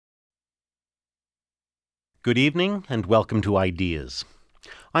Good evening and welcome to Ideas.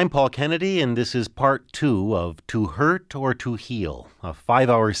 I'm Paul Kennedy and this is part 2 of To Hurt or to Heal, a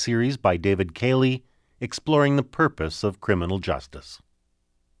 5-hour series by David Cayley exploring the purpose of criminal justice.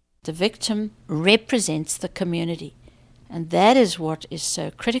 The victim represents the community, and that is what is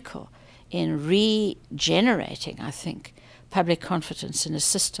so critical in regenerating, I think, public confidence in a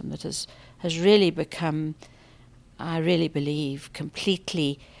system that has really become, I really believe,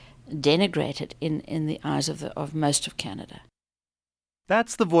 completely denigrated in the eyes of most of Canada.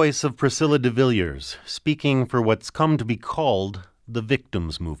 That's the voice of Priscilla de Villiers, speaking for what's come to be called the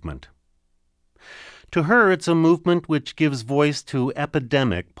victims movement. To her, it's a movement which gives voice to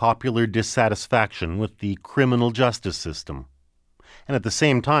epidemic popular dissatisfaction with the criminal justice system, and at the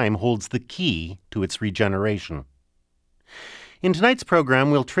same time holds the key to its regeneration. In tonight's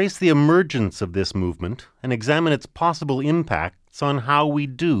program, we'll trace the emergence of this movement and examine its possible impacts on how we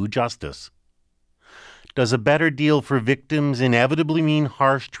do justice. Does a better deal for victims inevitably mean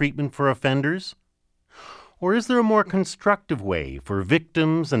harsh treatment for offenders? Or is there a more constructive way for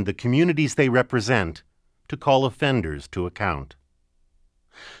victims and the communities they represent to call offenders to account?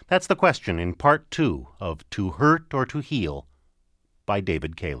 That's the question in part 2 of To Hurt or to Heal by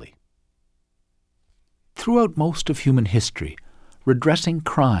David Cayley. Throughout most of human history, redressing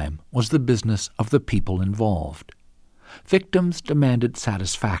crime was the business of the people involved. Victims demanded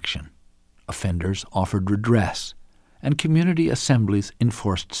satisfaction, offenders offered redress, and community assemblies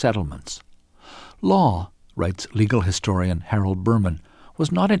enforced settlements. Law, writes legal historian Harold Berman,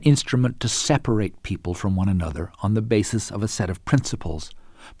 was not an instrument to separate people from one another on the basis of a set of principles,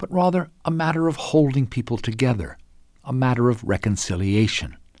 but rather a matter of holding people together, a matter of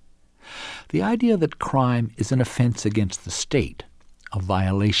reconciliation. The idea that crime is an offense against the state, a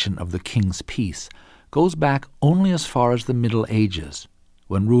violation of the king's peace, goes back only as far as the Middle Ages,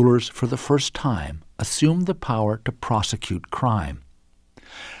 when rulers for the first time assumed the power to prosecute crime.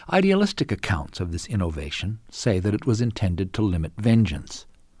 Idealistic accounts of this innovation say that it was intended to limit vengeance.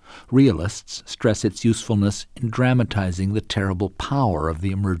 Realists stress its usefulness in dramatizing the terrible power of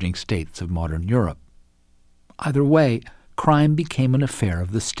the emerging states of modern Europe. Either way, crime became an affair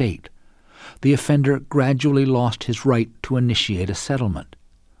of the state. The offender gradually lost his right to initiate a settlement,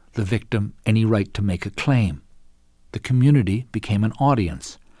 the victim any right to make a claim. The community became an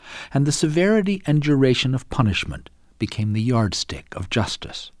audience, and the severity and duration of punishment became the yardstick of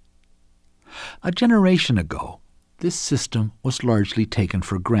justice. A generation ago, this system was largely taken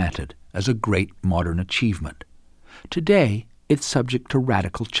for granted as a great modern achievement. Today, it's subject to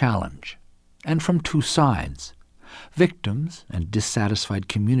radical challenge, and from two sides. Victims and dissatisfied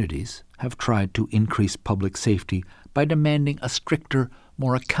communities have tried to increase public safety by demanding a stricter,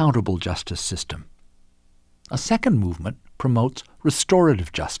 more accountable justice system. A second movement promotes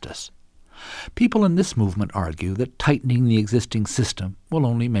restorative justice. People in this movement argue that tightening the existing system will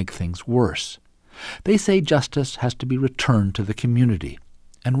only make things worse. They say justice has to be returned to the community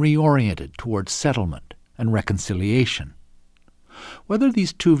and reoriented towards settlement and reconciliation. Whether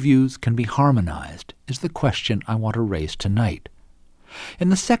these two views can be harmonized is the question I want to raise tonight. In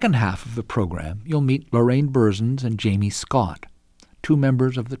the second half of the program, you'll meet Lorraine Berzins and Jamie Scott, two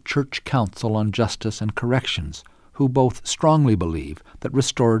members of the Church Council on Justice and Corrections, who both strongly believe that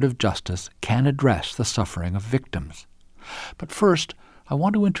restorative justice can address the suffering of victims. But first, I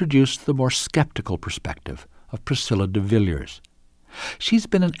want to introduce the more skeptical perspective of Priscilla de Villiers. She's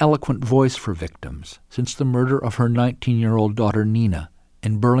been an eloquent voice for victims since the murder of her 19-year-old daughter Nina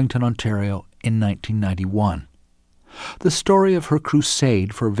in Burlington, Ontario in 1991. The story of her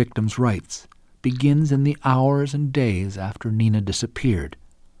crusade for victims' rights begins in the hours and days after Nina disappeared,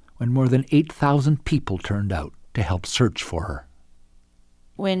 when more than 8,000 people turned out to help search for her.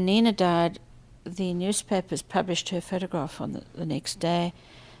 When Nina died, the newspapers published her photograph on the next day,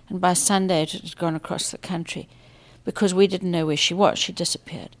 and by Sunday it had gone across the country because we didn't know where she was. She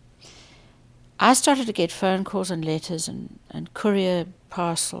disappeared. I started to get phone calls and letters and courier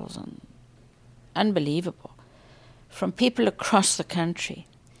parcels, and unbelievable, from people across the country.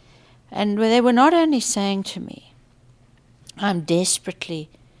 And they were not only saying to me, I'm desperately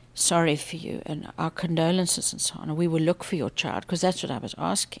sorry for you and our condolences and so on, and we will look for your child, because that's what I was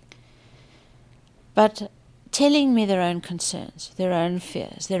asking. But telling me their own concerns, their own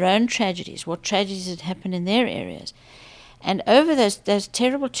fears, their own tragedies, what tragedies had happened in their areas. And over those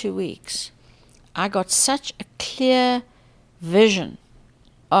terrible 2 weeks, I got such a clear vision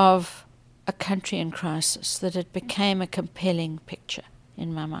of a country in crisis that it became a compelling picture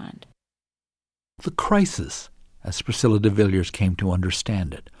in my mind. The crisis, as Priscilla de Villiers came to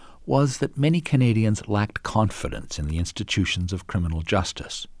understand it, was that many Canadians lacked confidence in the institutions of criminal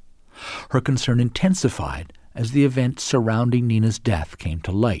justice. Her concern intensified as the events surrounding Nina's death came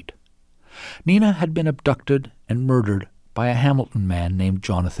to light. Nina had been abducted and murdered by a Hamilton man named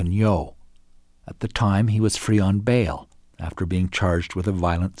Jonathan Yeo. At the time, he was free on bail after being charged with a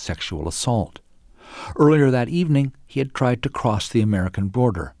violent sexual assault. Earlier that evening, he had tried to cross the American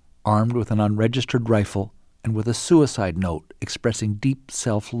border, armed with an unregistered rifle and with a suicide note expressing deep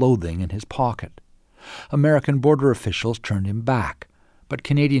self-loathing in his pocket. American border officials turned him back, but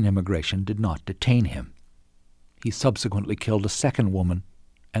Canadian immigration did not detain him. He subsequently killed a second woman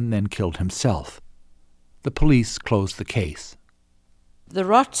and then killed himself. The police closed the case. The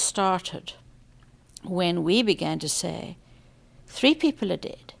rot started when we began to say, 3 people are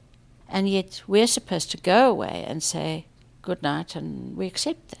dead, and yet we're supposed to go away and say good night, and we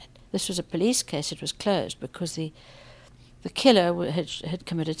accept that. This was a police case. It was closed because the killer had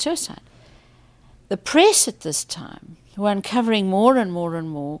committed suicide. The press at this time were uncovering more and more and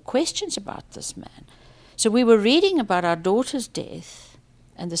more questions about this man. So we were reading about our daughter's death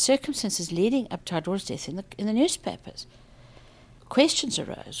and the circumstances leading up to our daughter's death in the newspapers. Questions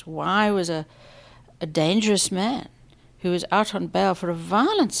arose. Why was a dangerous man who was out on bail for a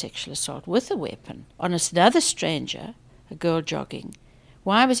violent sexual assault with a weapon on another stranger, a girl jogging,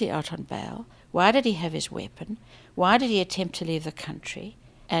 why was he out on bail? Why did he have his weapon? Why did he attempt to leave the country?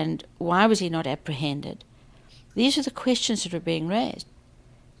 And why was he not apprehended? These are the questions that were being raised.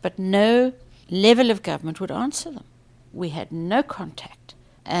 But no level of government would answer them. We had no contact.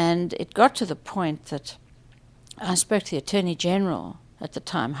 And it got to the point that I spoke to the Attorney General at the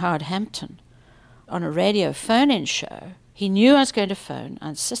time, Howard Hampton, on a radio phone-in show. He knew I was going to phone. I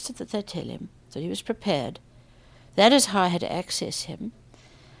insisted that they tell him that he was prepared. That is how I had to access him.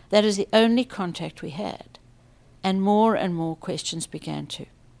 That is the only contact we had. And more questions began to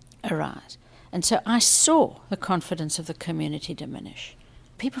arise. And so I saw the confidence of the community diminish.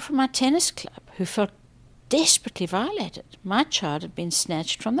 People from my tennis club who felt desperately violated. My child had been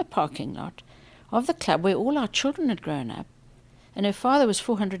snatched from the parking lot of the club where all our children had grown up, and her father was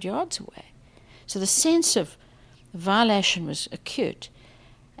 400 yards away. So the sense of violation was acute.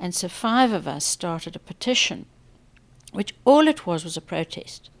 And so 5 of us started a petition, which all it was a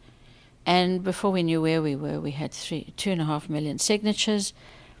protest. And before we knew where we were, we had 2.5 million signatures.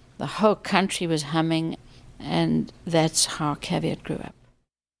 The whole country was humming, and that's how Caveat grew up.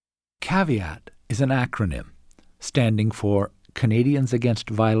 Caveat is an acronym standing for Canadians Against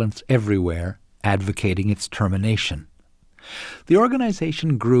Violence Everywhere, Advocating Its Termination. The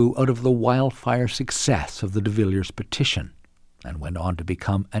organization grew out of the wildfire success of the de Villiers petition and went on to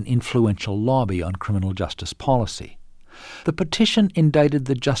become an influential lobby on criminal justice policy. The petition indicted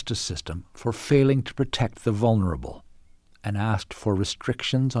the justice system for failing to protect the vulnerable and asked for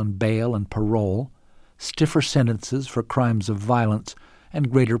restrictions on bail and parole, stiffer sentences for crimes of violence,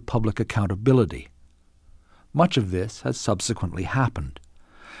 and greater public accountability. Much of this has subsequently happened.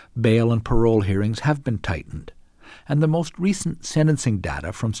 Bail and parole hearings have been tightened, and the most recent sentencing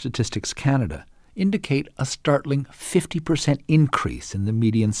data from Statistics Canada indicate a startling 50% increase in the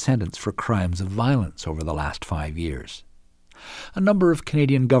median sentence for crimes of violence over the last 5 years. A number of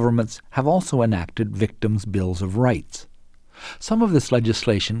Canadian governments have also enacted victims' bills of rights. Some of this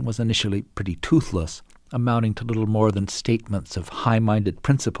legislation was initially pretty toothless, amounting to little more than statements of high-minded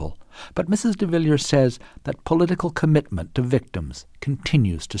principle, but Mrs. de Villiers says that political commitment to victims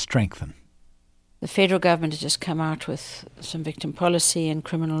continues to strengthen. The federal government has just come out with some victim policy and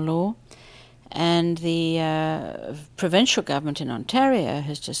criminal law, and the provincial government in Ontario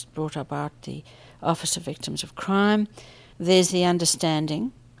has just brought about the Office of Victims of Crime. There's the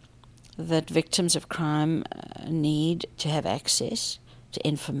understanding that victims of crime need to have access to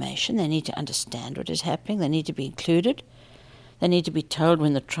information. They need to understand what is happening. They need to be included. They need to be told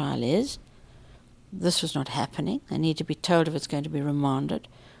when the trial is. This was not happening. They need to be told if it's going to be remanded.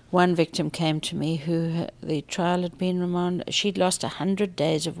 One victim came to me who the trial had been remanded. She'd lost 100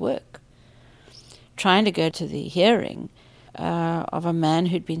 days of work trying to go to the hearing of a man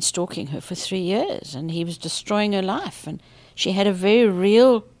who'd been stalking her for 3 years, and he was destroying her life, and she had a very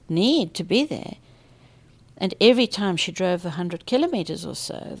real need to be there. And every time she drove the 100 kilometers or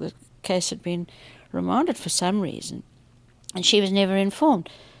so, the case had been remanded for some reason, and she was never informed.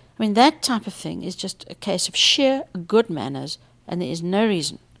 I mean, that type of thing is just a case of sheer good manners, and there is no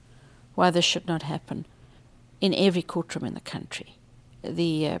reason why this should not happen in every courtroom in the country.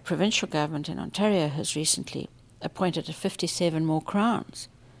 The provincial government in Ontario has recently appointed 57 more crowns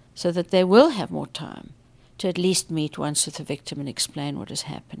so that they will have more time to at least meet once with the victim and explain what is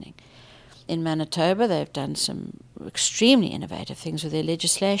happening. In Manitoba, they've done some extremely innovative things with their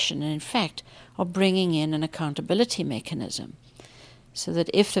legislation and, in fact, are bringing in an accountability mechanism so that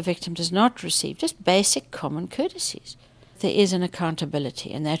if the victim does not receive just basic common courtesies, there is an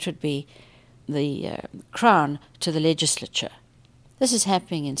accountability, and that would be the crown to the legislature. This is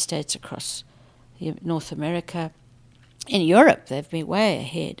happening in states across North America. In Europe, they've been way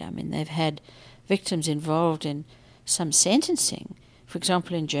ahead. I mean, they've had victims involved in some sentencing, for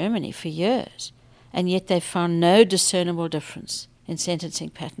example, in Germany, for years, and yet they've found no discernible difference in sentencing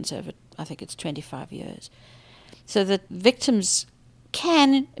patterns over, I think it's 25 years. So that victims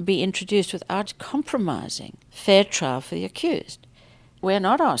can be introduced without compromising fair trial for the accused. We're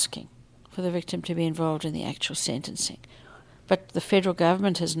not asking for the victim to be involved in the actual sentencing, but the federal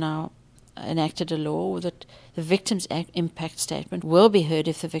government has now enacted a law that the victim's impact statement will be heard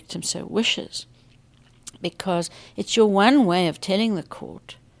if the victim so wishes, because it's your one way of telling the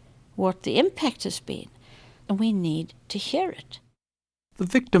court what the impact has been, and we need to hear it. The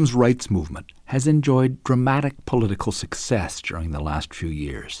victims' rights movement has enjoyed dramatic political success during the last few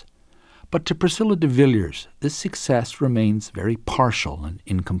years. But to Priscilla de Villiers, this success remains very partial and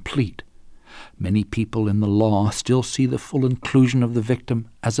incomplete. Many people in the law still see the full inclusion of the victim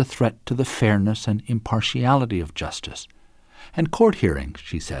as a threat to the fairness and impartiality of justice. And court hearings,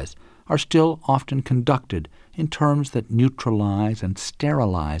 she says, are still often conducted in terms that neutralize and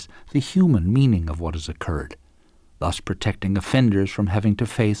sterilize the human meaning of what has occurred, thus protecting offenders from having to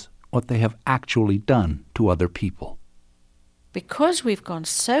face what they have actually done to other people. Because we've gone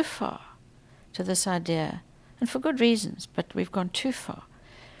so far to this idea, and for good reasons, but we've gone too far,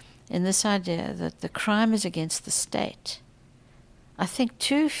 in this idea that the crime is against the state, I think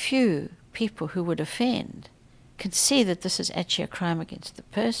too few people who would offend can see that this is actually a crime against the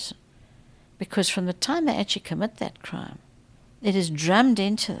person. Because from the time they actually commit that crime, it is drummed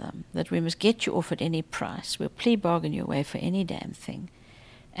into them that we must get you off at any price, we'll plea bargain you away for any damn thing,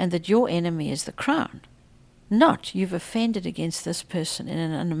 and that your enemy is the crown. Not you've offended against this person in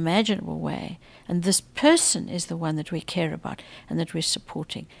an unimaginable way, and this person is the one that we care about and that we're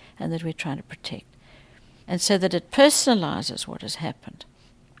supporting and that we're trying to protect. And so that it personalizes what has happened,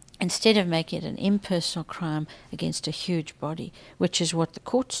 instead of making it an impersonal crime against a huge body, which is what the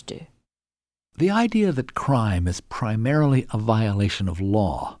courts do. The idea that crime is primarily a violation of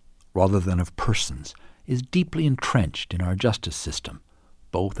law rather than of persons is deeply entrenched in our justice system,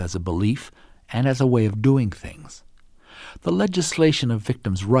 both as a belief and as a way of doing things. The legislation of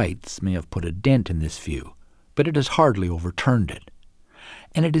victims' rights may have put a dent in this view, but it has hardly overturned it.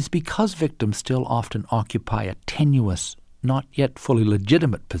 And it is because victims still often occupy a tenuous, not yet fully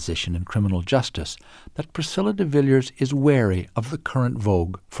legitimate position in criminal justice that Priscilla de Villiers is wary of the current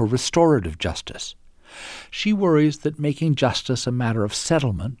vogue for restorative justice. She worries that making justice a matter of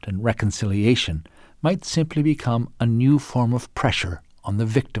settlement and reconciliation might simply become a new form of pressure on the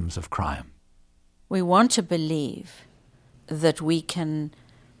victims of crime. We want to believe that we can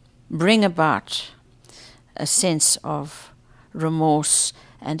bring about a sense of remorse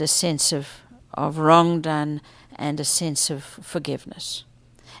and a sense of wrong done and a sense of forgiveness.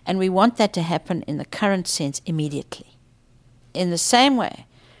 And we want that to happen in the current sense immediately. In the same way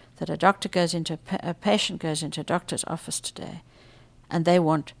that a patient goes into a doctor's office today and they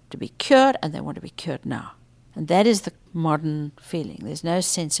want to be cured, and they want to be cured now. And that is the modern feeling. There's no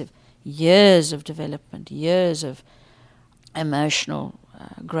sense of years of development, years of emotional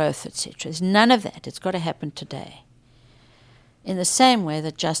growth, etc. There's none of that. It's got to happen today. In the same way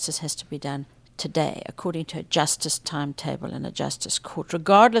that justice has to be done today, according to a justice timetable and a justice court,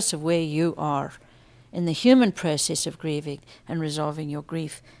 regardless of where you are in the human process of grieving and resolving your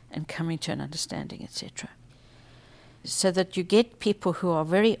grief and coming to an understanding, etc. So that you get people who are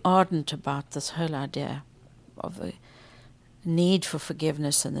very ardent about this whole idea of the need for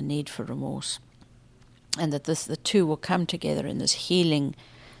forgiveness and the need for remorse, and that the two will come together in this healing,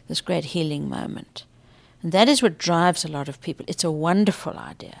 this great healing moment. And that is what drives a lot of people. It's a wonderful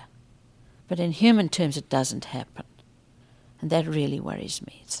idea, but in human terms it doesn't happen. And that really worries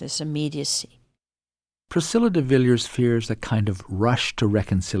me. It's this immediacy. Priscilla de Villiers fears a kind of rush to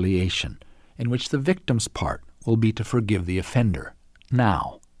reconciliation in which the victim's part will be to forgive the offender,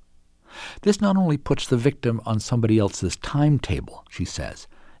 now. This not only puts the victim on somebody else's timetable, she says,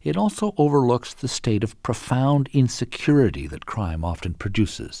 it also overlooks the state of profound insecurity that crime often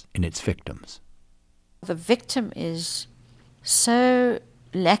produces in its victims. The victim is so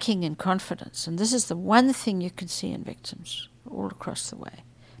lacking in confidence, and this is the one thing you can see in victims all across the way,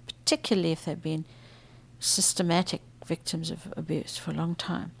 particularly if they've been systematic victims of abuse for a long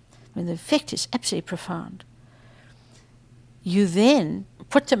time. I mean, the effect is absolutely profound. You then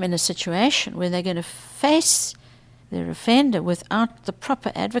put them in a situation where they're going to face their offender without the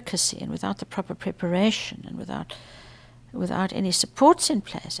proper advocacy and without the proper preparation and without without any supports in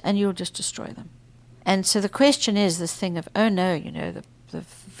place, and you'll just destroy them. And so the question is this thing of, oh no, the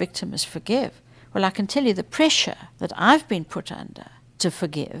victim must forgive. Well, I can tell you the pressure that I've been put under to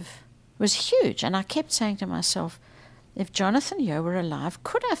forgive was huge. And I kept saying to myself, if Jonathan Yeo were alive,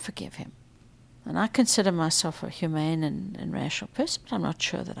 could I forgive him? And I consider myself a humane and rational person, but I'm not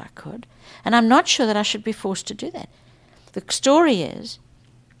sure that I could. And I'm not sure that I should be forced to do that. The story is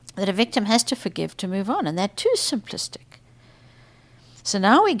that a victim has to forgive to move on, and that's too simplistic. So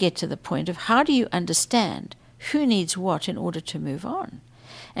now we get to the point of how do you understand who needs what in order to move on?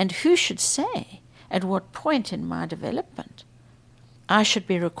 And who should say at what point in my development I should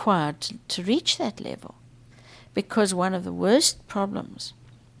be required to reach that level? Because one of the worst problems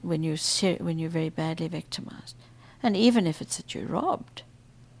when you're very badly victimized, and even if it's that you're robbed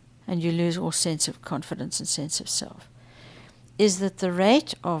and you lose all sense of confidence and sense of self, is that the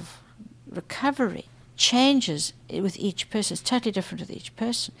rate of recovery changes with each person. It's totally different with each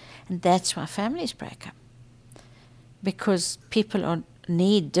person. And that's why families break up. Because people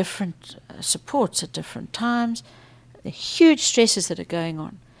need different supports at different times. The huge stresses that are going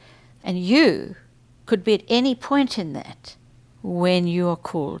on. And you could be at any point in that when you are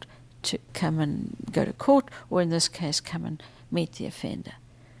called to come and go to court, or in this case, come and meet the offender.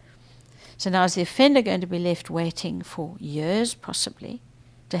 So now is the offender going to be left waiting for years, possibly,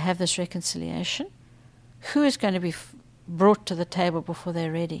 to have this reconciliation? Who is going to be brought to the table before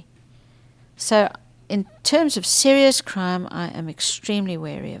they're ready? So in terms of serious crime, I am extremely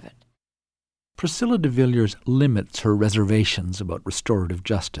wary of it. Priscilla de Villiers limits her reservations about restorative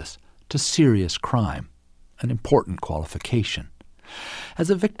justice to serious crime, an important qualification. As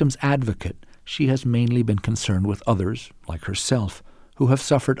a victim's advocate, she has mainly been concerned with others, like herself, who have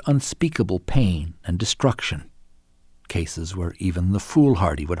suffered unspeakable pain and destruction, cases where even the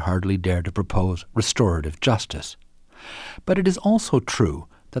foolhardy would hardly dare to propose restorative justice. But it is also true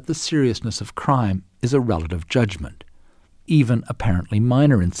that the seriousness of crime is a relative judgment. Even apparently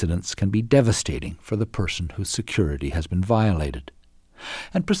minor incidents can be devastating for the person whose security has been violated.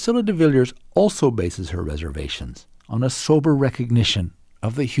 And Priscilla de Villiers also bases her reservations on a sober recognition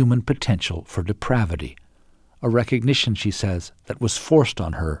of the human potential for depravity, a recognition, she says, that was forced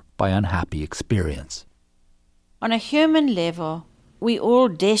on her by unhappy experience. On a human level, we all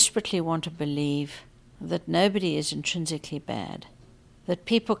desperately want to believe that nobody is intrinsically bad, that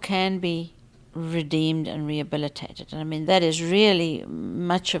people can be redeemed and rehabilitated. And I mean, that is really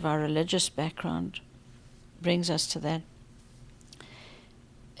much of our religious background brings us to that.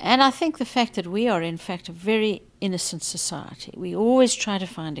 And I think the fact that we are, in fact, a very innocent society, we always try to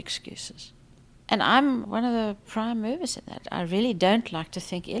find excuses. And I'm one of the prime movers in that. I really don't like to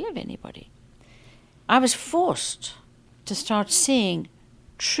think ill of anybody. I was forced to start seeing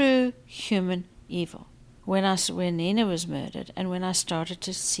true human evil when Nina was murdered, and when I started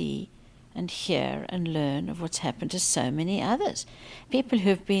to see and hear and learn of what's happened to so many others. People who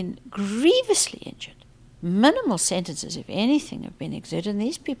have been grievously injured. Minimal sentences, if anything, have been exerted, and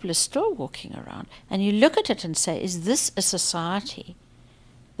these people are still walking around. And you look at it and say, is this a society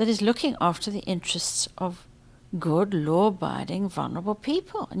that is looking after the interests of good, law-abiding, vulnerable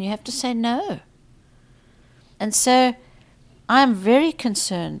people? And you have to say no. And so I'm very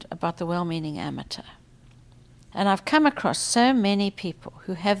concerned about the well-meaning amateur. And I've come across so many people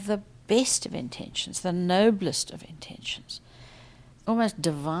who have the best of intentions, the noblest of intentions, almost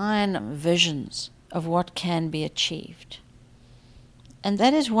divine visions of what can be achieved. And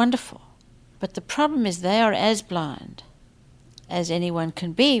that is wonderful. But the problem is they are as blind as anyone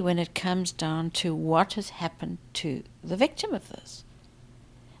can be when it comes down to what has happened to the victim of this.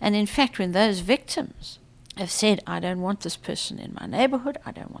 And in fact, when those victims have said, I don't want this person in my neighborhood,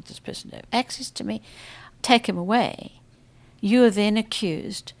 I don't want this person to have access to me, take him away, you are then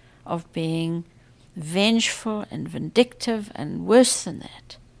accused of being vengeful and vindictive and worse than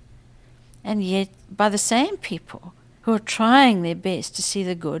that. And yet, by the same people who are trying their best to see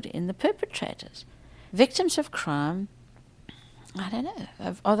the good in the perpetrators. Victims of crime, I don't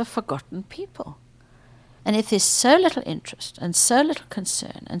know, are the forgotten people. And if there's so little interest and so little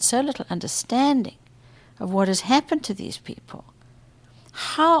concern and so little understanding of what has happened to these people,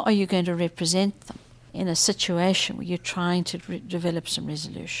 how are you going to represent them in a situation where you're trying to develop some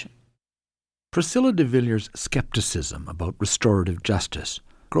resolution? Priscilla de Villiers' skepticism about restorative justice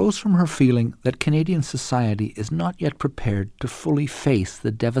grows from her feeling that Canadian society is not yet prepared to fully face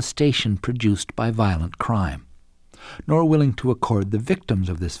the devastation produced by violent crime, nor willing to accord the victims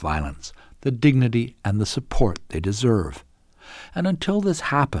of this violence the dignity and the support they deserve. And until this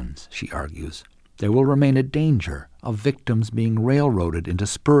happens, she argues, there will remain a danger of victims being railroaded into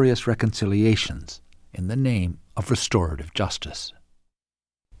spurious reconciliations in the name of restorative justice.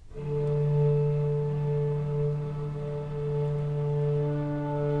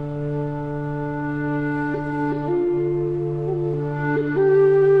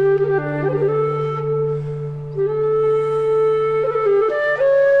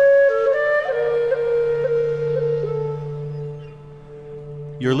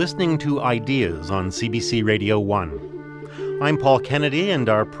 You're listening to Ideas on CBC Radio 1. I'm Paul Kennedy, and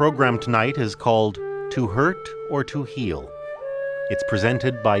our program tonight is called To Hurt or to Heal. It's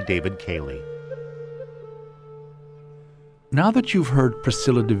presented by David Cayley. Now that you've heard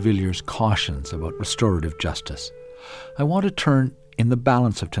Priscilla de Villiers' cautions about restorative justice, I want to turn, in the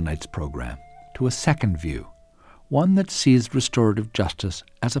balance of tonight's program, to a second view, one that sees restorative justice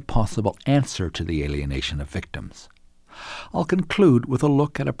as a possible answer to the alienation of victims. I'll conclude with a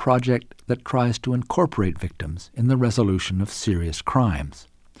look at a project that tries to incorporate victims in the resolution of serious crimes.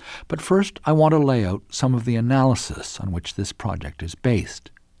 But first, I want to lay out some of the analysis on which this project is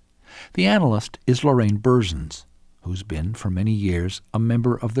based. The analyst is Lorraine Berzins, who's been for many years a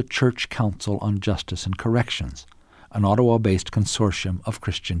member of the Church Council on Justice and Corrections, an Ottawa-based consortium of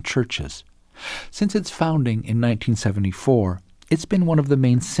Christian churches. Since its founding in 1974, it's been one of the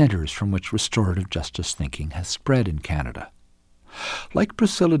main centres from which restorative justice thinking has spread in Canada. Like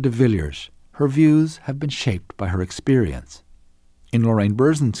Priscilla de Villiers, her views have been shaped by her experience. In Lorraine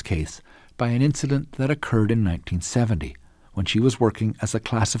Berzins' case, by an incident that occurred in 1970, when she was working as a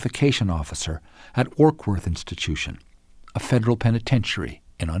classification officer at Warkworth Institution, a federal penitentiary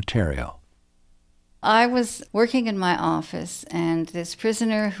in Ontario. I was working in my office, and this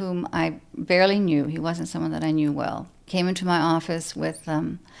prisoner whom I barely knew, he wasn't someone that I knew well, came into my office with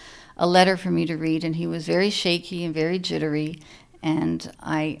a letter for me to read, and he was very shaky and very jittery, and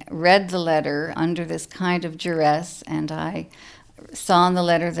I read the letter under this kind of duress, and I saw in the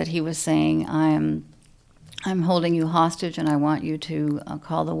letter that he was saying, I'm holding you hostage, and I want you to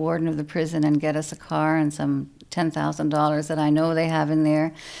call the warden of the prison and get us a car and some $10,000 that I know they have in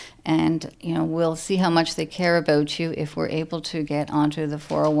there, and we'll see how much they care about you. If we're able to get onto the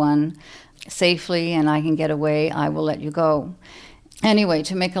 401 safely and I can get away, I will let you go. Anyway,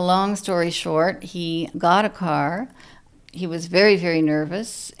 to make a long story short, he got a car. He was very, very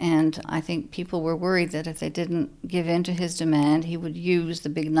nervous, and I think people were worried that if they didn't give in to his demand, he would use the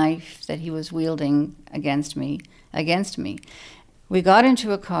big knife that he was wielding against me. We got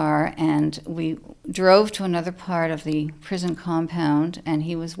into a car and we drove to another part of the prison compound, and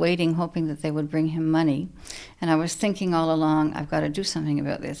he was waiting, hoping that they would bring him money. And I was thinking all along, I've got to do something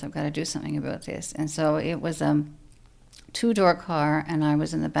about this. And so it was a two-door car, and I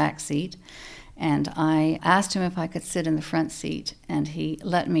was in the back seat. And I asked him if I could sit in the front seat, and he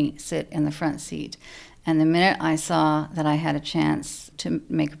let me sit in the front seat. And the minute I saw that I had a chance to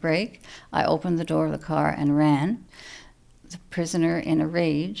make a break, I opened the door of the car and ran. The prisoner, in a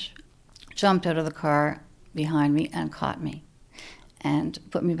rage, jumped out of the car behind me and caught me and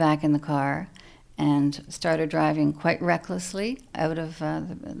put me back in the car and started driving quite recklessly out of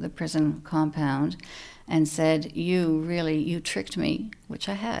the prison compound and said, you tricked me, which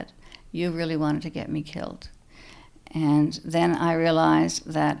I had. You really wanted to get me killed. And then I realized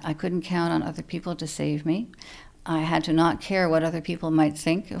that I couldn't count on other people to save me. I had to not care what other people might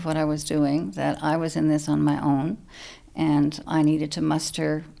think of what I was doing, that I was in this on my own. And I needed to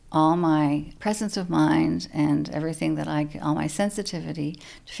muster all my presence of mind and everything all my sensitivity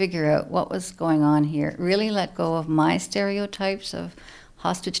to figure out what was going on here. Really let go of my stereotypes of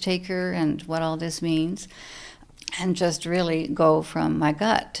hostage taker and what all this means, and just really go from my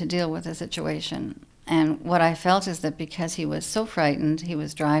gut to deal with the situation. And what I felt is that because he was so frightened, he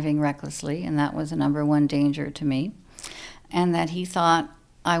was driving recklessly, and that was a number one danger to me, and that he thought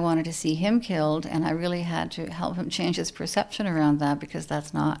I wanted to see him killed, and I really had to help him change his perception around that, because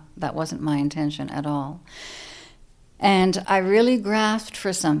that wasn't my intention at all. And I really grasped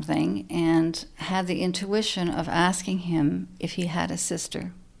for something and had the intuition of asking him if he had a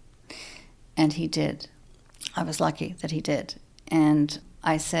sister. And he did. I was lucky that he did. And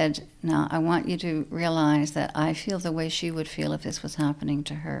I said, now I want you to realize that I feel the way she would feel if this was happening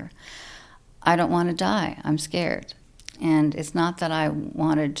to her. I don't want to die. I'm scared. And it's not that I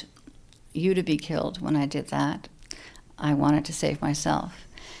wanted you to be killed when I did that. I wanted to save myself.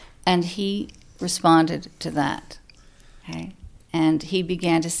 And he responded to that. Okay? And he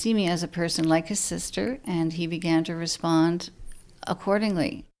began to see me as a person like his sister, and he began to respond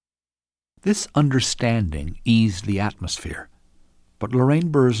accordingly. This understanding eased the atmosphere, but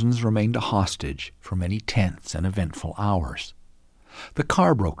Lorraine Berzins remained a hostage for many tense and eventful hours. The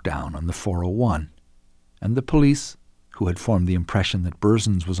car broke down on the 401, and the police, who had formed the impression that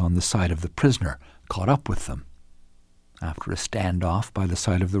Berzins was on the side of the prisoner, caught up with them After a standoff by the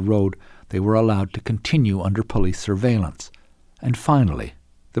side of the road, they were allowed to continue under police surveillance, and finally,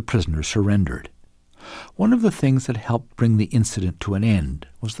 the prisoners surrendered. One of the things that helped bring the incident to an end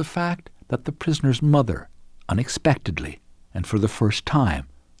was the fact that the prisoner's mother, unexpectedly and for the first time,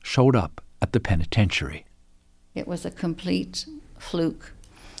 showed up at the penitentiary. It was a complete fluke.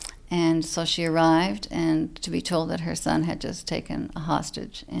 And so she arrived, and to be told that her son had just taken a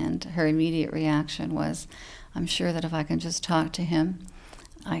hostage, and her immediate reaction was, I'm sure that if I can just talk to him,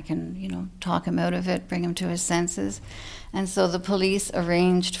 I can, talk him out of it, bring him to his senses. And so the police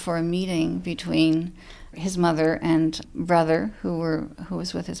arranged for a meeting between his mother and brother, who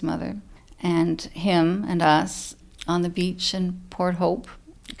was with his mother, and him and us on the beach in Port Hope,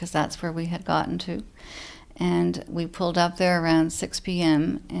 because that's where we had gotten to. And we pulled up there around 6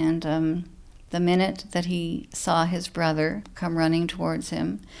 p.m., and the minute that he saw his brother come running towards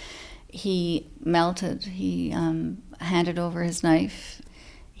him, he melted. He handed over his knife.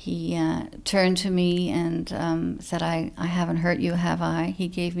 He turned to me and said, I haven't hurt you, have I? He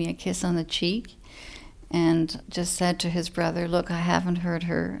gave me a kiss on the cheek and just said to his brother, look, I haven't hurt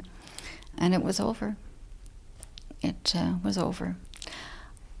her. And it was over. It was over.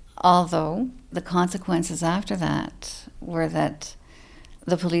 Although the consequences after that were that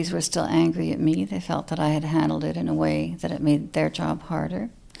the police were still angry at me. They felt that I had handled it in a way that it made their job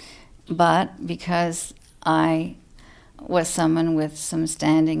harder. But because I was someone with some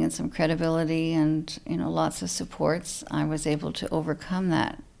standing and some credibility and, lots of supports, I was able to overcome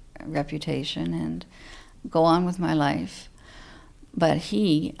that reputation and go on with my life. But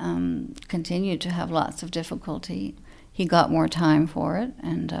he continued to have lots of difficulty. He got more time for it,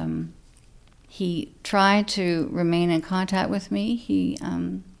 and he tried to remain in contact with me. He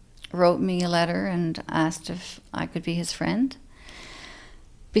wrote me a letter and asked if I could be his friend,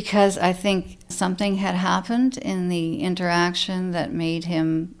 because I think something had happened in the interaction that made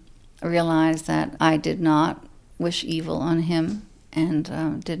him realize that I did not wish evil on him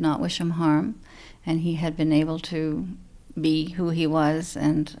and did not wish him harm, and he had been able to be who he was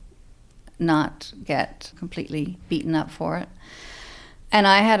and not get completely beaten up for it. And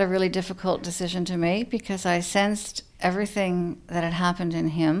I had a really difficult decision to make because I sensed everything that had happened in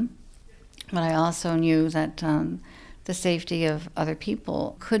him, but I also knew that the safety of other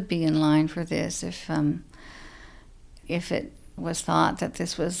people could be in line for this if it was thought that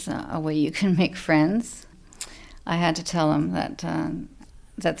this was a way you can make friends. I had to tell him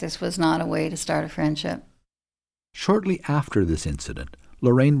that this was not a way to start a friendship. Shortly after this incident,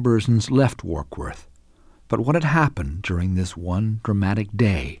 Lorraine Berzins left Warkworth. But what had happened during this one dramatic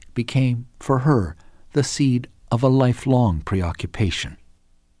day became, for her, the seed of a lifelong preoccupation.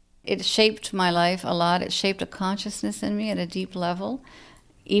 It shaped my life a lot. It shaped a consciousness in me at a deep level.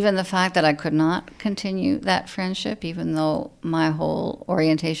 Even the fact that I could not continue that friendship, even though my whole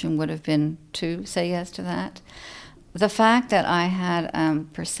orientation would have been to say yes to that. The fact that I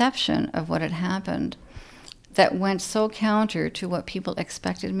had perception of what had happened that went so counter to what people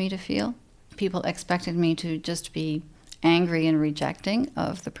expected me to feel. People expected me to just be angry and rejecting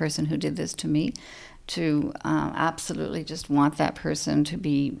of the person who did this to me, to absolutely just want that person to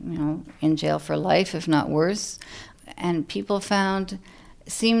be, in jail for life, if not worse. And people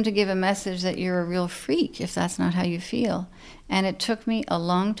seemed to give a message that you're a real freak if that's not how you feel. And it took me a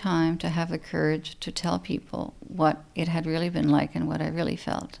long time to have the courage to tell people what it had really been like and what I really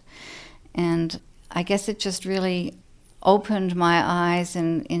felt. And I guess it just really opened my eyes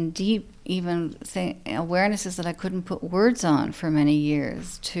in deep, even awarenesses that I couldn't put words on for many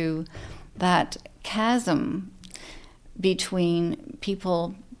years, to that chasm between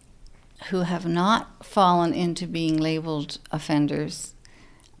people who have not fallen into being labeled offenders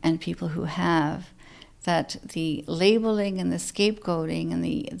and people who have. That the labeling and the scapegoating and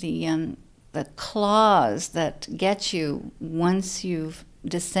the claws that get you once you've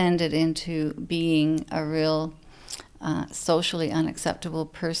descended into being a real socially unacceptable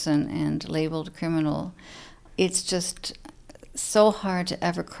person and labeled criminal, it's just so hard to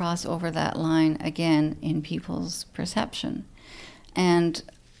ever cross over that line again in people's perception. And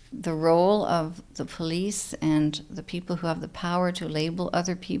the role of the police and the people who have the power to label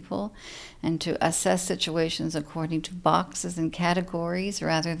other people and to assess situations according to boxes and categories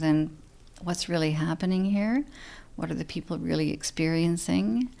rather than what's really happening here. What are the people really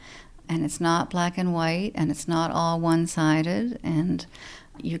experiencing? And it's not black and white, and it's not all one-sided, and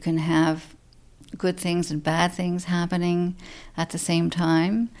you can have good things and bad things happening at the same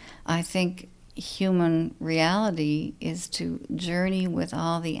time. I think human reality is to journey with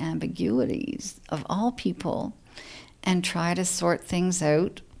all the ambiguities of all people and try to sort things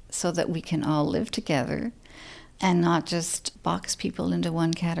out so that we can all live together. and not just box people into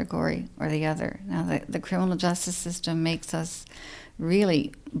one category or the other. Now, the criminal justice system makes us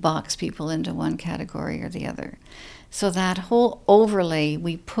really box people into one category or the other. So that whole overlay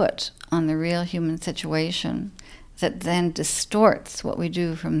we put on the real human situation that then distorts what we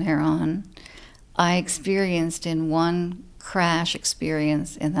do from there on, I experienced in one crash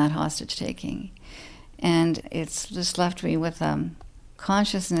experience in that hostage taking. And it's just left me with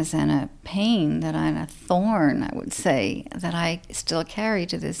consciousness and a pain and a thorn, I would say, that I still carry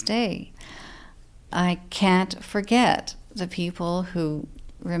to this day. I can't forget the people who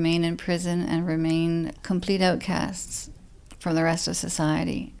remain in prison and remain complete outcasts from the rest of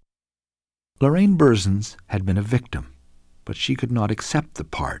society. Lorraine Berzins had been a victim, but she could not accept the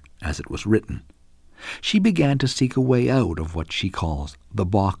part as it was written. She began to seek a way out of what she calls the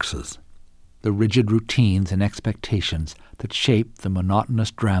boxes, the rigid routines and expectations that shape the monotonous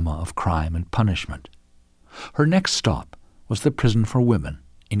drama of crime and punishment. Her next stop was the prison for women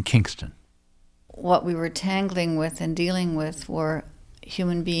in Kingston. What we were tangling with and dealing with were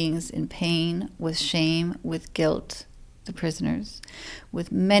human beings in pain, with shame, with guilt, the prisoners,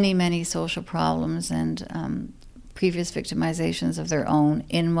 with many, many social problems and previous victimizations of their own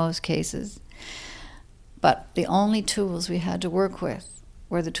in most cases. But the only tools we had to work with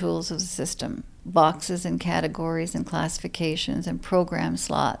were the tools of the system, boxes and categories and classifications and program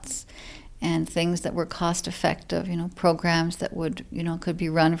slots and things that were cost effective, programs that would, could be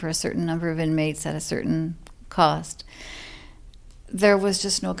run for a certain number of inmates at a certain cost. There was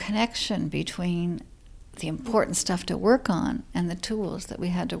just no connection between the important stuff to work on and the tools that we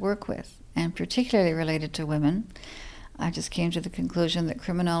had to work with, and particularly related to women. I just came to the conclusion that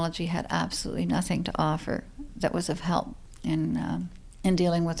criminology had absolutely nothing to offer that was of help in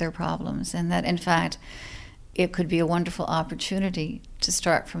dealing with their problems, and that in fact it could be a wonderful opportunity to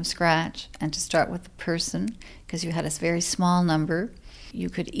start from scratch and to start with the person, because you had a very small number. You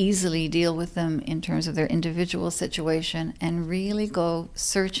could easily deal with them in terms of their individual situation and really go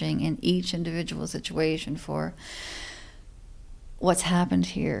searching in each individual situation for what's happened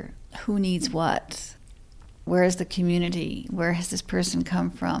here, who needs what, where is the community, where has this person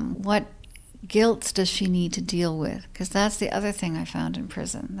come from, what guilt does she need to deal with? Because that's the other thing I found in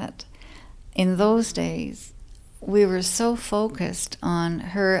prison, that in those days we were so focused on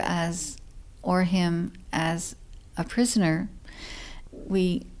her as, or him as a prisoner,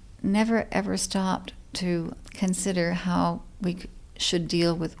 we never ever stopped to consider how we should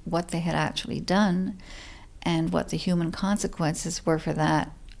deal with what they had actually done and what the human consequences were for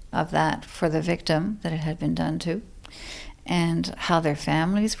that for the victim that it had been done to, and how their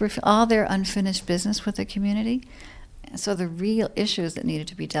families were, all their unfinished business with the community. So the real issues that needed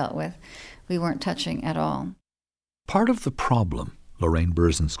to be dealt with, we weren't touching at all. Part of the problem, Lorraine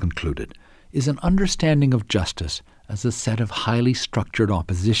Berzins concluded, is an understanding of justice as a set of highly structured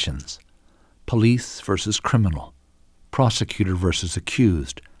oppositions: police versus criminal, prosecutor versus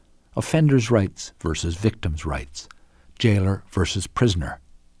accused, offenders' rights versus victims' rights, jailer versus prisoner.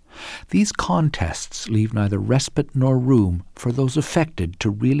 These contests leave neither respite nor room for those affected to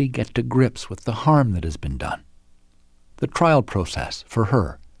really get to grips with the harm that has been done. The trial process, for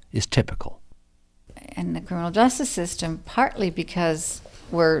her, is typical. In the criminal justice system, partly because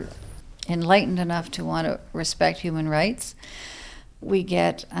we're enlightened enough to want to respect human rights, we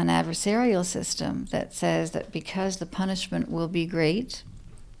get an adversarial system that says that because the punishment will be great,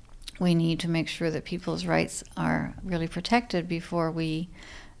 we need to make sure that people's rights are really protected before we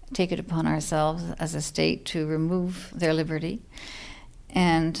take it upon ourselves as a state to remove their liberty.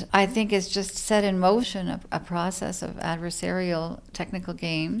 And I think it's just set in motion a process of adversarial technical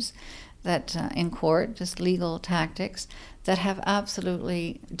games that in court, just legal tactics, that have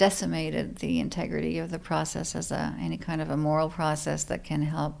absolutely decimated the integrity of the process as any kind of a moral process that can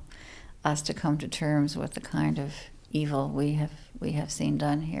help us to come to terms with the kind of evil we have seen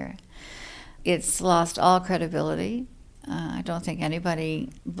done here. It's lost all credibility. I don't think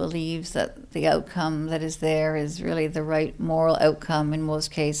anybody believes that the outcome that is there is really the right moral outcome in most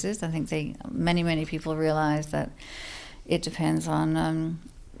cases. I think many people realize that it depends on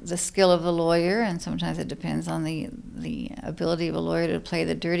the skill of the lawyer, and sometimes it depends on the ability of a lawyer to play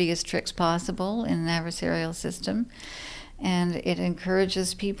the dirtiest tricks possible in an adversarial system. And it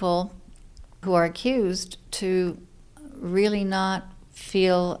encourages people who are accused to really not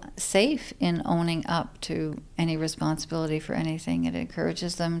feel safe in owning up to any responsibility for anything. It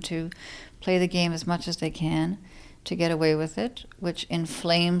encourages them to play the game as much as they can to get away with it, which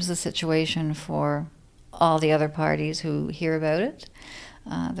inflames the situation for all the other parties who hear about it,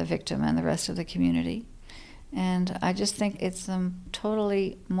 the victim and the rest of the community. And I just think it's a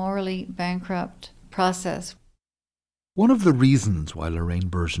totally morally bankrupt process. One of the reasons why Lorraine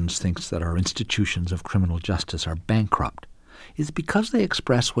Berzins thinks that our institutions of criminal justice are bankrupt is because they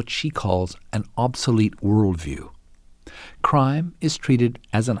express what she calls an obsolete worldview. Crime is treated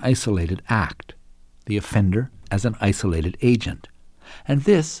as an isolated act, the offender as an isolated agent, and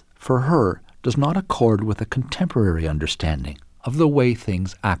this, for her, does not accord with a contemporary understanding of the way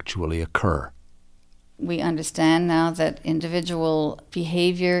things actually occur. We understand now that individual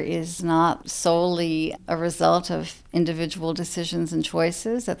behavior is not solely a result of individual decisions and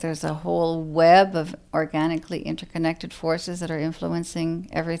choices, that there's a whole web of organically interconnected forces that are influencing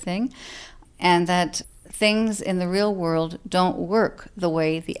everything, and that things in the real world don't work the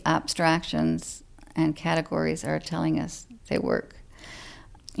way the abstractions and categories are telling us they work.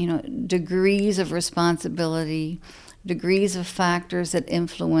 Degrees of responsibility, degrees of factors that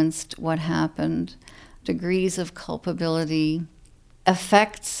influenced what happened, degrees of culpability,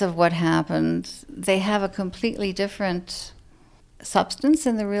 effects of what happened, they have a completely different substance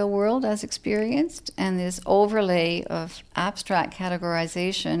in the real world as experienced, and this overlay of abstract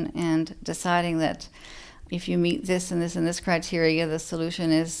categorization and deciding that if you meet this and this and this criteria, the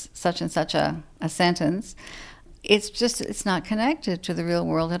solution is such and such a sentence. It's not connected to the real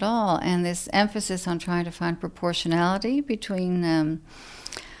world at all. And this emphasis on trying to find proportionality between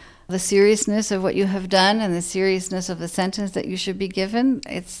the seriousness of what you have done and the seriousness of the sentence that you should be given,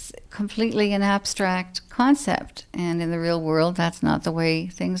 it's completely an abstract concept. And in the real world, that's not the way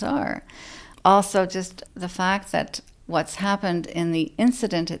things are. Also, just the fact that what's happened in the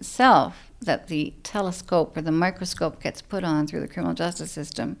incident itself, that the telescope or the microscope gets put on through the criminal justice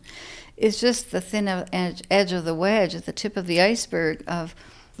system, is just the thin edge of the wedge at the tip of the iceberg of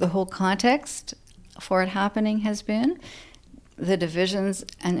the whole context for it happening has been, the divisions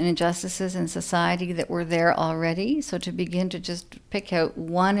and injustices in society that were there already. So to begin to just pick out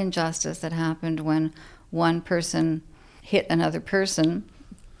one injustice that happened when one person hit another person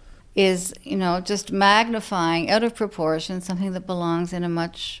is, just magnifying out of proportion something that belongs in a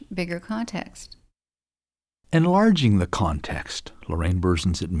much bigger context. Enlarging the context, Lorraine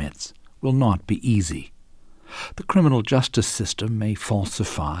Berzins admits, will not be easy. The criminal justice system may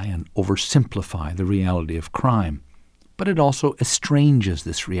falsify and oversimplify the reality of crime, but it also estranges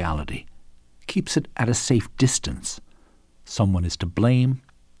this reality, keeps it at a safe distance. Someone is to blame,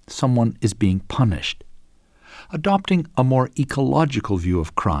 someone is being punished. Adopting a more ecological view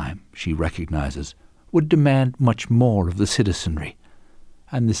of crime, she recognizes, would demand much more of the citizenry,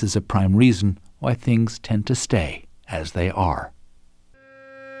 and this is a prime reason why things tend to stay as they are.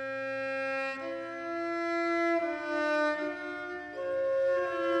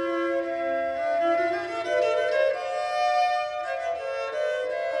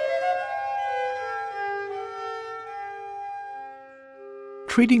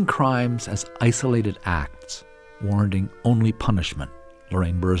 Treating crimes as isolated acts, warranting only punishment,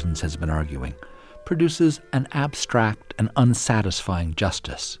 Lorraine Berzins has been arguing, produces an abstract and unsatisfying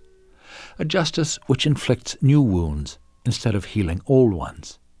justice, a justice which inflicts new wounds instead of healing old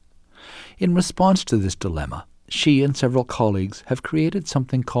ones. In response to this dilemma, she and several colleagues have created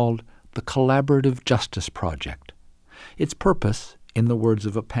something called the Collaborative Justice Project. Its purpose, in the words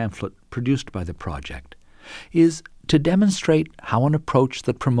of a pamphlet produced by the project, is to demonstrate how an approach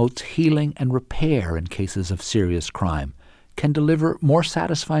that promotes healing and repair in cases of serious crime can deliver more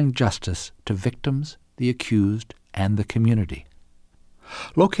satisfying justice to victims, the accused, and the community.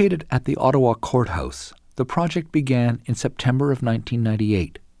 Located at the Ottawa Courthouse, the project began in September of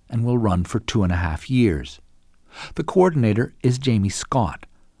 1998 and will run for 2.5 years. The coordinator is Jamie Scott,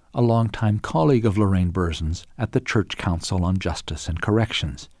 a longtime colleague of Lorraine Berzins at the Church Council on Justice and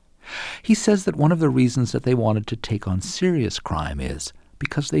Corrections. He says that one of the reasons that they wanted to take on serious crime is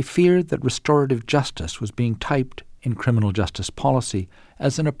because they feared that restorative justice was being typed in criminal justice policy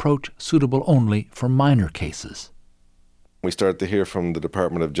as an approach suitable only for minor cases. We started to hear from the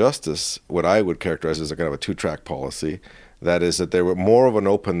Department of Justice what I would characterize as a kind of a two-track policy. That is that there were more of an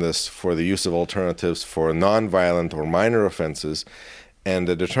openness for the use of alternatives for nonviolent or minor offenses and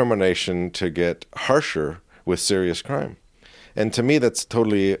a determination to get harsher with serious crime. And to me, that's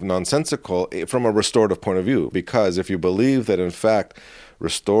totally nonsensical from a restorative point of view, because if you believe that, in fact,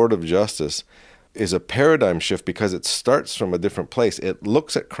 restorative justice is a paradigm shift because it starts from a different place, it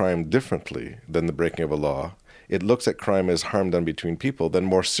looks at crime differently than the breaking of a law. It looks at crime as harm done between people. Then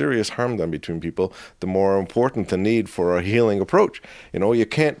more serious harm done between people, the more important the need for a healing approach. You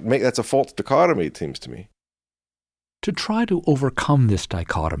can't make, that's a false dichotomy, it seems to me. To try to overcome this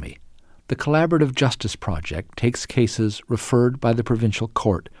dichotomy, the Collaborative Justice Project takes cases referred by the provincial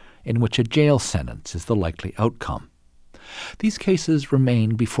court in which a jail sentence is the likely outcome. These cases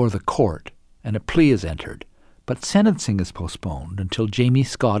remain before the court, and a plea is entered, but sentencing is postponed until Jamie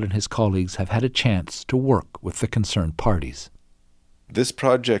Scott and his colleagues have had a chance to work with the concerned parties. This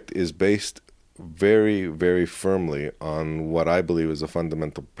project is based very, very firmly on what I believe is a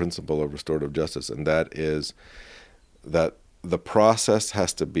fundamental principle of restorative justice, and that is that the process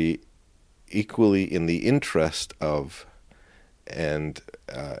has to be equally in the interest of and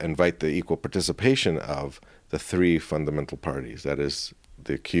invite the equal participation of the three fundamental parties, that is,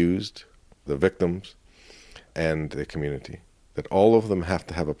 the accused, the victims, and the community. That all of them have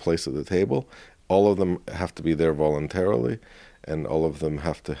to have a place at the table, all of them have to be there voluntarily, and all of them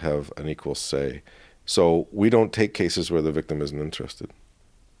have to have an equal say. So we don't take cases where the victim isn't interested.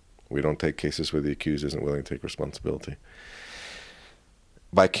 We don't take cases where the accused isn't willing to take responsibility.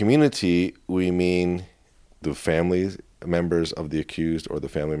 By community, we mean the family members of the accused or the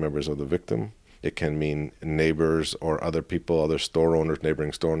family members of the victim. It can mean neighbors or other people, other store owners,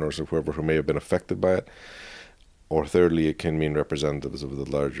 neighboring store owners, or whoever who may have been affected by it. Or thirdly, it can mean representatives of the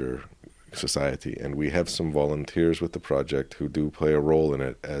larger society. And we have some volunteers with the project who do play a role in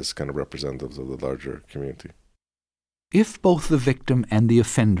it as kind of representatives of the larger community. If both the victim and the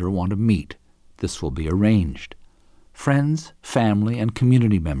offender want to meet, this will be arranged. Friends, family, and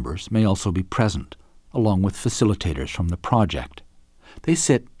community members may also be present, along with facilitators from the project. They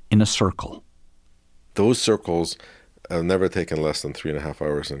sit in a circle. Those circles have never taken less than 3.5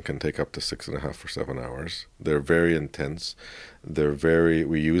 hours and can take up to 6.5 or 7 hours. They're very intense.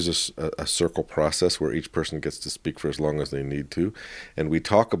 We use a circle process where each person gets to speak for as long as they need to. And we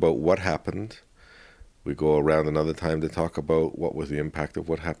talk about what happened. We go around another time to talk about what was the impact of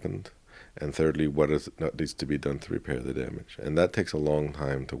what happened. And thirdly, what needs to be done to repair the damage. And that takes a long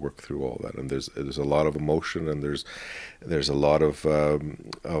time to work through all that. And there's a lot of emotion, and there's a lot of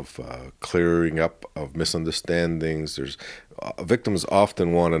clearing up of misunderstandings. Victims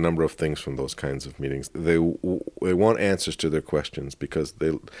often want a number of things from those kinds of meetings. They want answers to their questions, because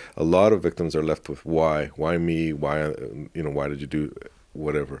a lot of victims are left with why me, why did you do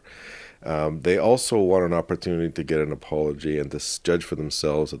whatever. They also want an opportunity to get an apology and to judge for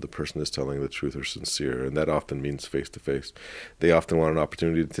themselves that the person is telling the truth or sincere, and that often means face-to-face. They often want an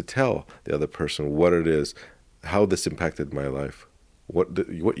opportunity to tell the other person what it is, how this impacted my life,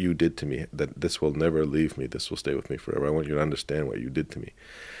 what you did to me, that this will never leave me, this will stay with me forever. I want you to understand what you did to me.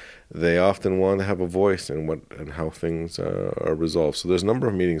 They often want to have a voice in how things are resolved. So there's a number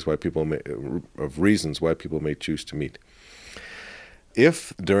of reasons why people may choose to meet.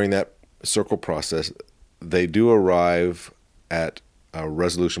 If during that circle process they do arrive at a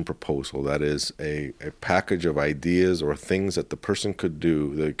resolution proposal, that is a package of ideas or things that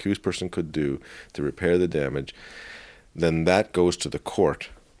the accused person could do to repair the damage, then that goes to the court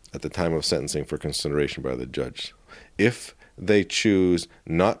at the time of sentencing for consideration by the judge. If they choose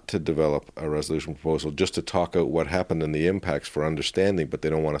not to develop a resolution proposal, just to talk out what happened and the impacts for understanding, but they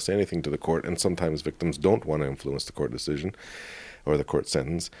don't want to say anything to the court, and sometimes victims don't want to influence the court decision or the court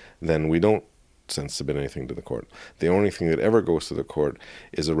sentence, then we don't submit anything to the court. The only thing that ever goes to the court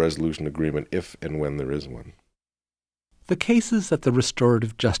is a resolution agreement if and when there is one. The cases that the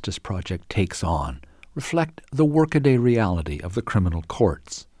Restorative Justice Project takes on reflect the workaday reality of the criminal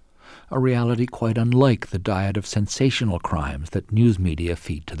courts, a reality quite unlike the diet of sensational crimes that news media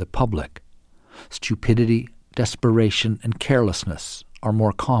feed to the public. Stupidity, desperation, and carelessness are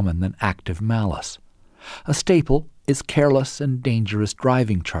more common than active malice. A staple is careless and dangerous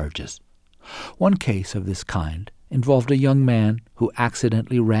driving charges. One case of this kind involved a young man who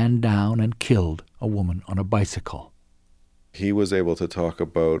accidentally ran down and killed a woman on a bicycle. He was able to talk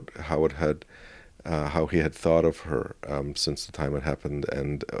about how he had thought of her since the time it happened,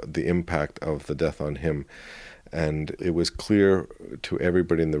 and the impact of the death on him. And it was clear to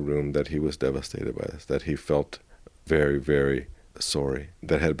everybody in the room that he was devastated by this, that he felt very, very sorry,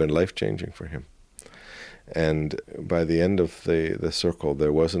 that had been life-changing for him. And by the end of the circle,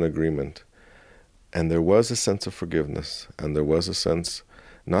 there was an agreement, and there was a sense of forgiveness, and there was a sense,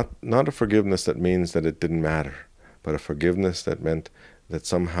 not a forgiveness that means that it didn't matter, but a forgiveness that meant that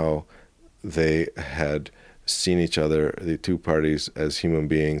somehow they had seen each other, the two parties, as human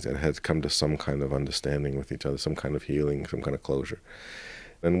beings, and had come to some kind of understanding with each other, some kind of healing, some kind of closure.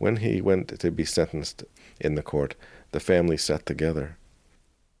 And when he went to be sentenced in the court, the family sat together.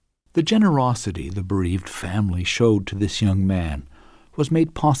 The generosity the bereaved family showed to this young man was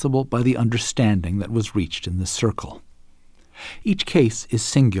made possible by the understanding that was reached in the circle. Each case is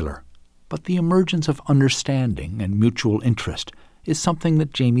singular, but the emergence of understanding and mutual interest is something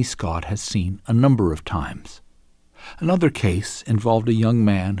that Jamie Scott has seen a number of times. Another case involved a young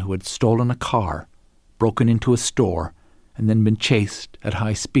man who had stolen a car, broken into a store, and then been chased at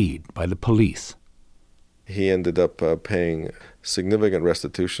high speed by the police. He ended up paying significant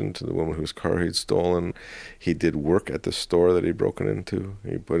restitution to the woman whose car he'd stolen. He did work at the store that he'd broken into.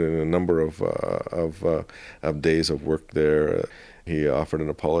 He put in a number of days of work there. He offered an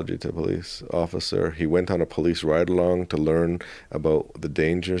apology to a police officer. He went on a police ride-along to learn about the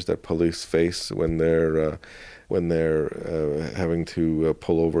dangers that police face when they're having to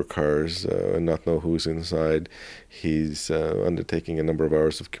pull over cars and not know who's inside. He's undertaking a number of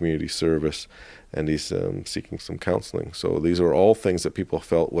hours of community service, and he's seeking some counseling. So these are all things that people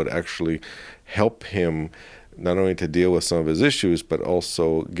felt would actually help him not only to deal with some of his issues, but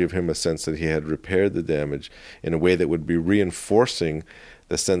also give him a sense that he had repaired the damage in a way that would be reinforcing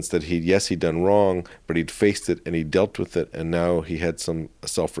the sense that he'd done wrong, but he'd faced it and he dealt with it, and now he had some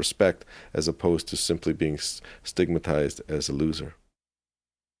self-respect as opposed to simply being stigmatized as a loser.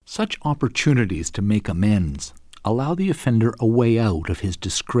 Such opportunities to make amends allow the offender a way out of his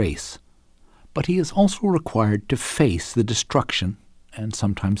disgrace, but he is also required to face the destruction and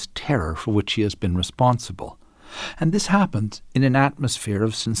sometimes terror for which he has been responsible. And this happens in an atmosphere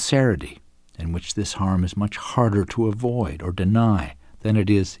of sincerity, in which this harm is much harder to avoid or deny than it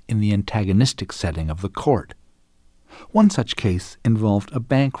is in the antagonistic setting of the court. One such case involved a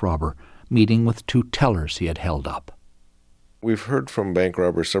bank robber meeting with two tellers he had held up. We've heard from bank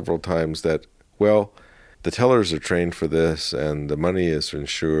robbers several times that, well, the tellers are trained for this and the money is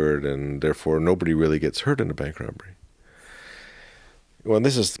insured and therefore nobody really gets hurt in a bank robbery. Well,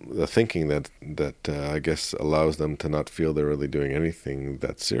 this is the thinking that I guess allows them to not feel they're really doing anything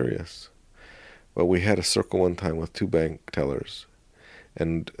that serious. Well, we had a circle one time with two bank tellers,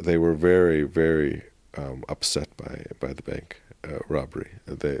 and they were very, very upset by the bank robbery.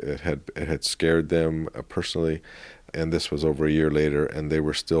 It had scared them personally, and this was over a year later, and they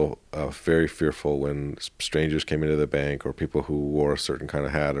were still very fearful when strangers came into the bank or people who wore a certain kind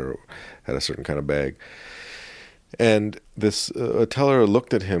of hat or had a certain kind of bag. And this teller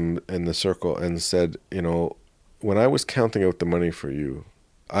looked at him in the circle and said, when I was counting out the money for you,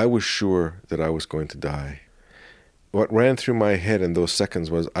 I was sure that I was going to die. What ran through my head in those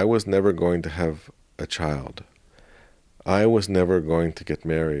seconds was I was never going to have a child. I was never going to get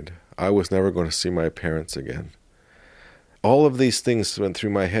married. I was never going to see my parents again. All of these things went through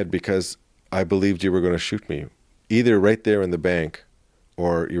my head because I believed you were going to shoot me, either right there in the bank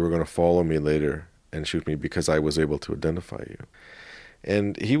or you were going to follow me later and shoot me because I was able to identify you.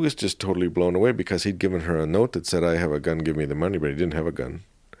 And he was just totally blown away because he'd given her a note that said, I have a gun, give me the money, but he didn't have a gun.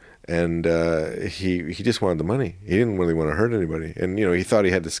 And he just wanted the money. He didn't really want to hurt anybody. And, he thought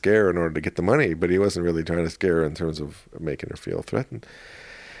he had to scare her in order to get the money, but he wasn't really trying to scare her in terms of making her feel threatened.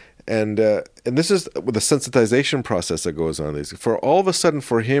 And this is the sensitization process that goes on. For all of a sudden,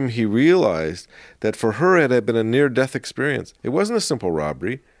 for him, he realized that for her it had been a near-death experience. It wasn't a simple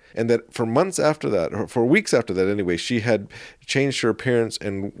robbery. And that for months after that, or for weeks after that anyway, she had changed her appearance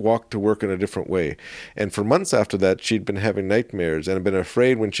and walked to work in a different way. And for months after that, she'd been having nightmares and had been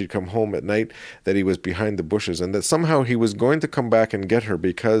afraid when she'd come home at night that he was behind the bushes and that somehow he was going to come back and get her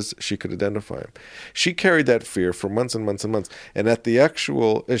because she could identify him. She carried that fear for months and months and months. And at the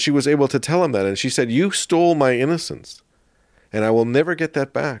she was able to tell him that. And she said, you stole my innocence and I will never get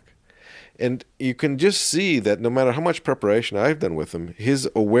that back. And you can just see that no matter how much preparation I've done with him, his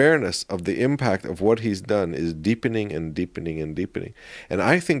awareness of the impact of what he's done is deepening and deepening and deepening. And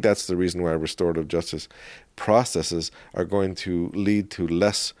I think that's the reason why restorative justice processes are going to lead to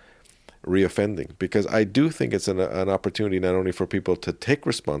less reoffending, because I do think it's an opportunity not only for people to take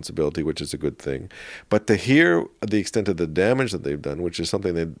responsibility, which is a good thing, but to hear the extent of the damage that they've done, which is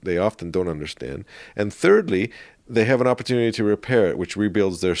something they often don't understand. And thirdly, they have an opportunity to repair it, which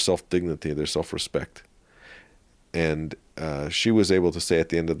rebuilds their self-dignity, their self-respect. And she was able to say at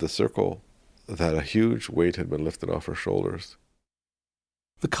the end of the circle that a huge weight had been lifted off her shoulders.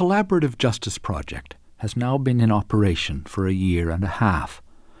 The Collaborative Justice Project has now been in operation for a year and a half,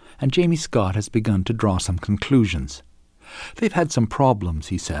 and Jamie Scott has begun to draw some conclusions. They've had some problems,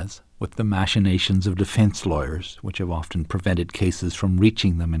 he says, with the machinations of defense lawyers, which have often prevented cases from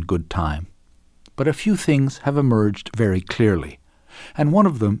reaching them in good time. But a few things have emerged very clearly, and one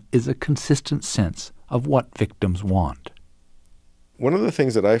of them is a consistent sense of what victims want. One of the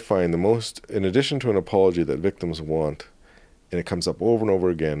things that I find the most, in addition to an apology that victims want, and it comes up over and over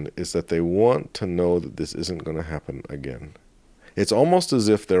again, is that they want to know that this isn't going to happen again. It's almost as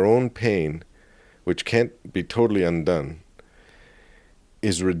if their own pain, which can't be totally undone,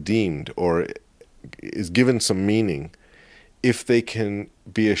 is redeemed or is given some meaning if they can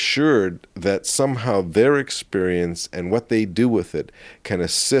be assured that somehow their experience and what they do with it can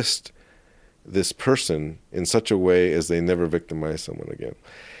assist this person in such a way as they never victimize someone again.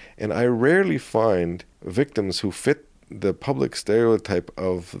 And I rarely find victims who fit the public stereotype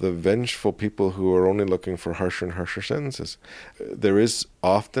of the vengeful people who are only looking for harsher and harsher sentences. There is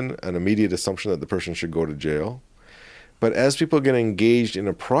often an immediate assumption that the person should go to jail. But as people get engaged in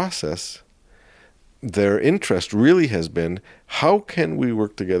a process, their interest really has been, how can we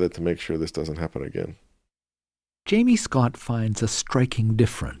work together to make sure this doesn't happen again? Jamie Scott finds a striking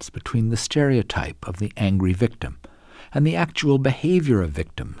difference between the stereotype of the angry victim and the actual behavior of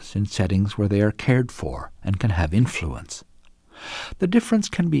victims in settings where they are cared for and can have influence. The difference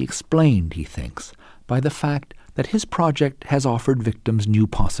can be explained, he thinks, by the fact that his project has offered victims new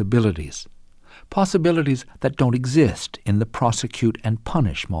possibilities that don't exist in the prosecute and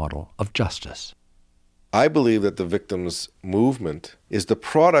punish model of justice. I believe that the victims' movement is the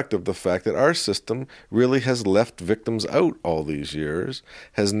product of the fact that our system really has left victims out all these years,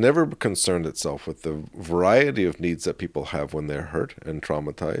 has never concerned itself with the variety of needs that people have when they're hurt and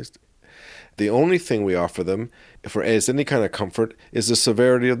traumatized. The only thing we offer them, as any kind of comfort, is the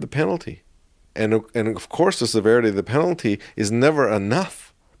severity of the penalty. And of course, the severity of the penalty is never enough,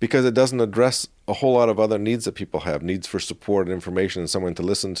 because it doesn't address a whole lot of other needs that people have, needs for support and information and someone to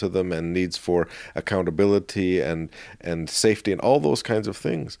listen to them, and needs for accountability and safety and all those kinds of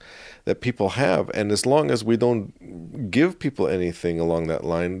things that people have. And as long as we don't give people anything along that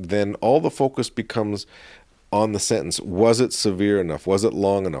line, then all the focus becomes on the sentence. Was it severe enough? Was it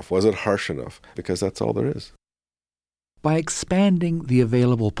long enough? Was it harsh enough? Because that's all there is. By expanding the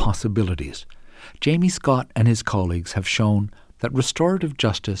available possibilities, Jamie Scott and his colleagues have shown that restorative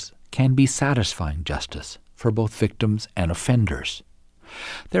justice can be satisfying justice for both victims and offenders.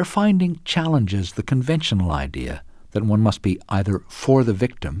 Their finding challenges the conventional idea that one must be either for the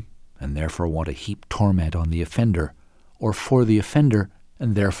victim and therefore want to heap torment on the offender, or for the offender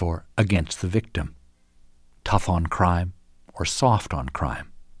and therefore against the victim. Tough on crime or soft on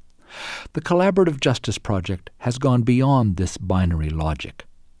crime. The Collaborative Justice Project has gone beyond this binary logic.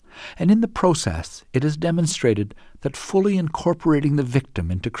 And in the process, it has demonstrated that fully incorporating the victim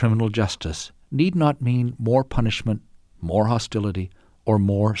into criminal justice need not mean more punishment, more hostility, or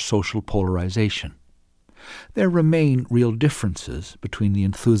more social polarization. There remain real differences between the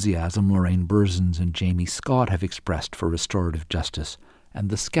enthusiasm Lorraine Berzins and Jamie Scott have expressed for restorative justice and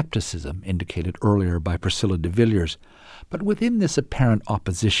the skepticism indicated earlier by Priscilla de Villiers. But within this apparent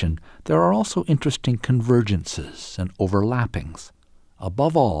opposition, there are also interesting convergences and overlappings,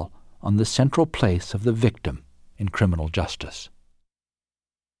 above all on the central place of the victim in criminal justice.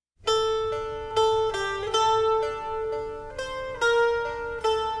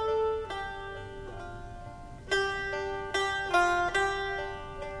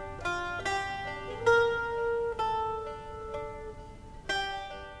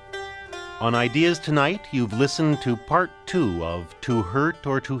 On Ideas Tonight, you've listened to Part 2 of To Hurt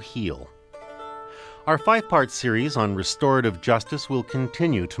or to Heal. Our 5-part series on restorative justice will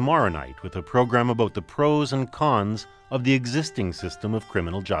continue tomorrow night with a program about the pros and cons of the existing system of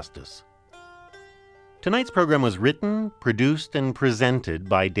criminal justice. Tonight's program was written, produced, and presented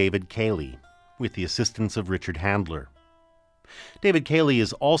by David Cayley, with the assistance of Richard Handler. David Cayley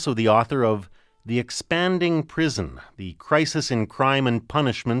is also the author of The Expanding Prison, The Crisis in Crime and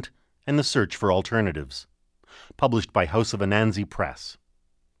Punishment, and the Search for Alternatives, published by House of Anansi Press.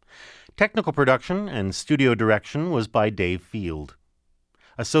 Technical production and studio direction was by Dave Field.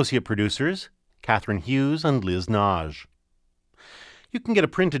 Associate producers, Catherine Hughes and Liz Naj. You can get a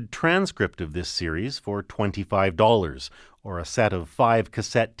printed transcript of this series for $25, or a set of 5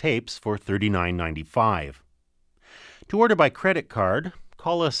 cassette tapes for $39.95. To order by credit card,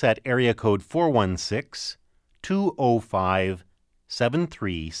 call us at area code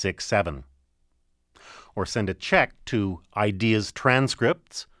 416-205-7367. Or send a check to Ideas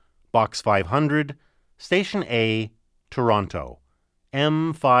Transcripts, Box 500, Station A, Toronto,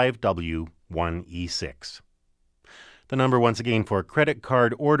 M5W1E6. The number once again for credit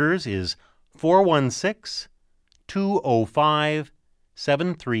card orders is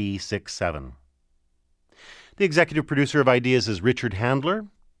 416-205-7367. The executive producer of Ideas is Richard Handler.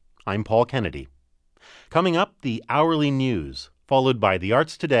 I'm Paul Kennedy. Coming up, the hourly news, followed by the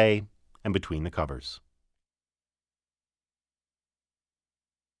Arts Today and Between the Covers.